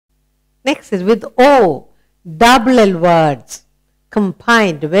Next is with O. Double L words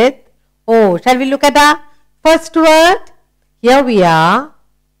combined with O. Shall we look at the first word? Here we are.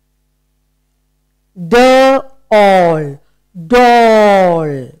 Doll.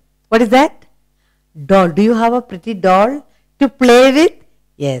 What is that? Doll. Do you have a pretty doll to play with?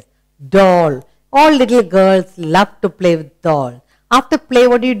 Yes, doll. All little girls love to play with doll. After play,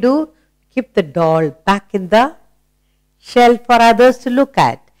 what do? Keep the doll back in the shelf for others to look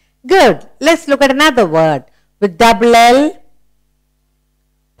at. Good. Let's look at another word with double L.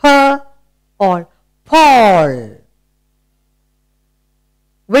 Paul.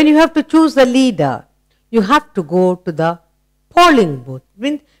 When you have to choose a leader, you have to go to the polling booth.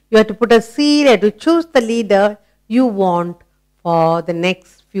 Means you have to put a seed, you have to choose the leader you want for the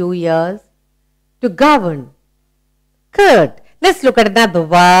next few years to govern. Good. Let's look at another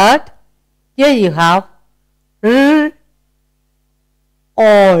word. Here you have roll.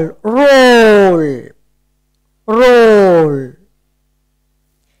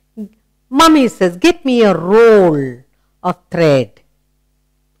 Mummy says, get me a roll of thread.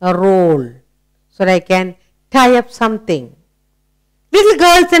 A roll. So that I can tie up something. Little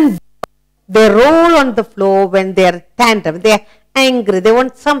girls and they roll on the floor when they are tantrum. They are angry. They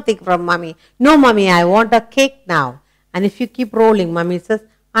want something from mommy. No, mommy, I want a cake now. And if you keep rolling, mommy says,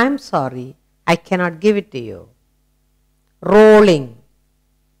 I'm sorry. I cannot give it to you. Rolling.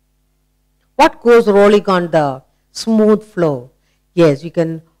 What goes rolling on the smooth floor? Yes, you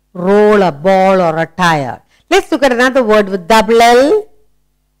can roll a ball or a tire. Let's look at another word with double L.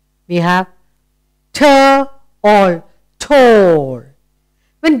 We have toll.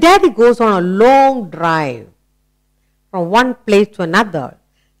 When daddy goes on a long drive from one place to another,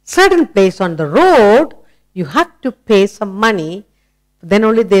 certain place on the road, you have to pay some money, then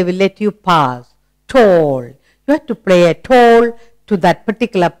only they will let you pass. Toll. You have to pay a toll to that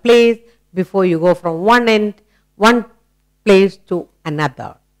particular place before you go from one place to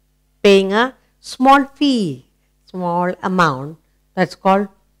another. Paying a small fee, small amount, that's called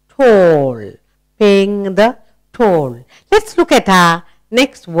toll. Paying the toll. Let's look at our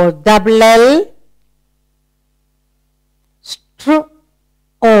next word, double L. Stroll.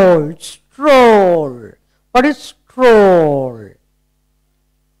 What is stroll?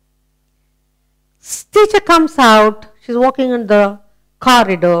 Teacher comes out, she's walking in the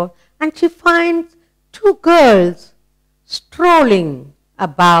corridor and she finds two girls strolling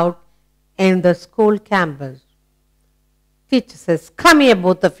about in the school campus. Teacher says, come here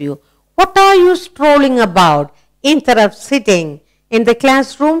both of you. What are you strolling about instead of sitting in the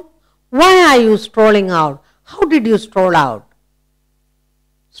classroom? Why are you strolling out? How did you stroll out?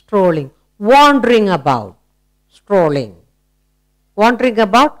 Strolling. Wandering about. Strolling. Wandering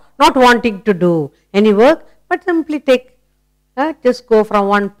about, not wanting to do any work, but simply just go from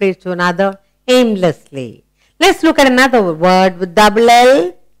one place to another aimlessly. Let's look at another word with double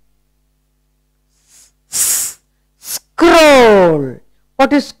L. Scroll.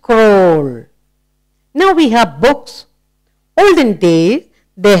 What is scroll? Now we have books. Olden days,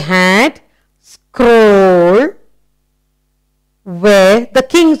 they had scroll where the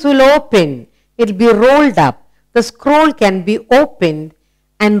kings will open. It will be rolled up. The scroll can be opened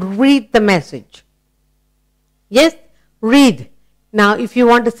and read the message. Yes, read. Now, if you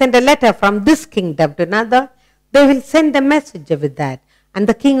want to send a letter from this kingdom to another, they will send a message with that. And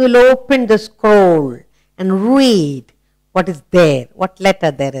the king will open the scroll and read what is there, what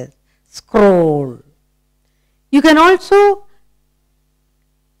letter there is. Scroll. You can also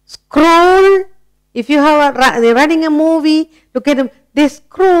scroll. If you have they're running a movie, look at them, they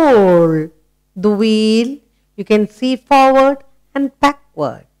scroll the wheel. You can see forward and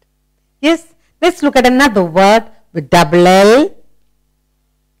backward. Yes, let's look at another word with double L.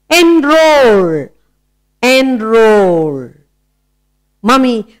 Enroll.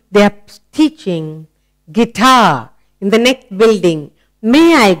 Mommy, they are teaching guitar in the next building.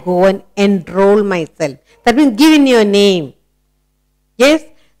 May I go and enroll myself? That means giving your name. Yes,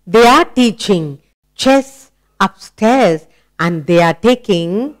 they are teaching chess upstairs and they are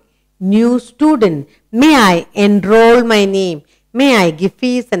taking new student. May I enroll my name? May I give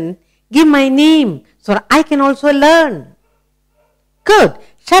fees and give my name so that I can also learn? Good.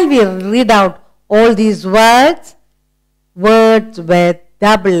 Shall we read out all these words? Words with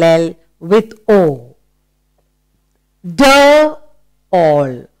double L with O. Doll.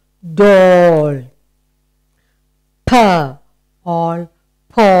 Paul.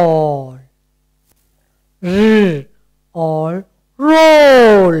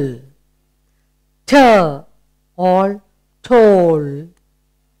 Roll. Toll.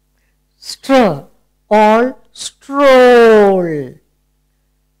 Stroll.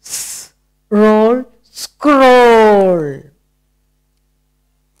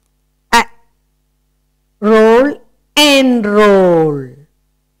 enroll.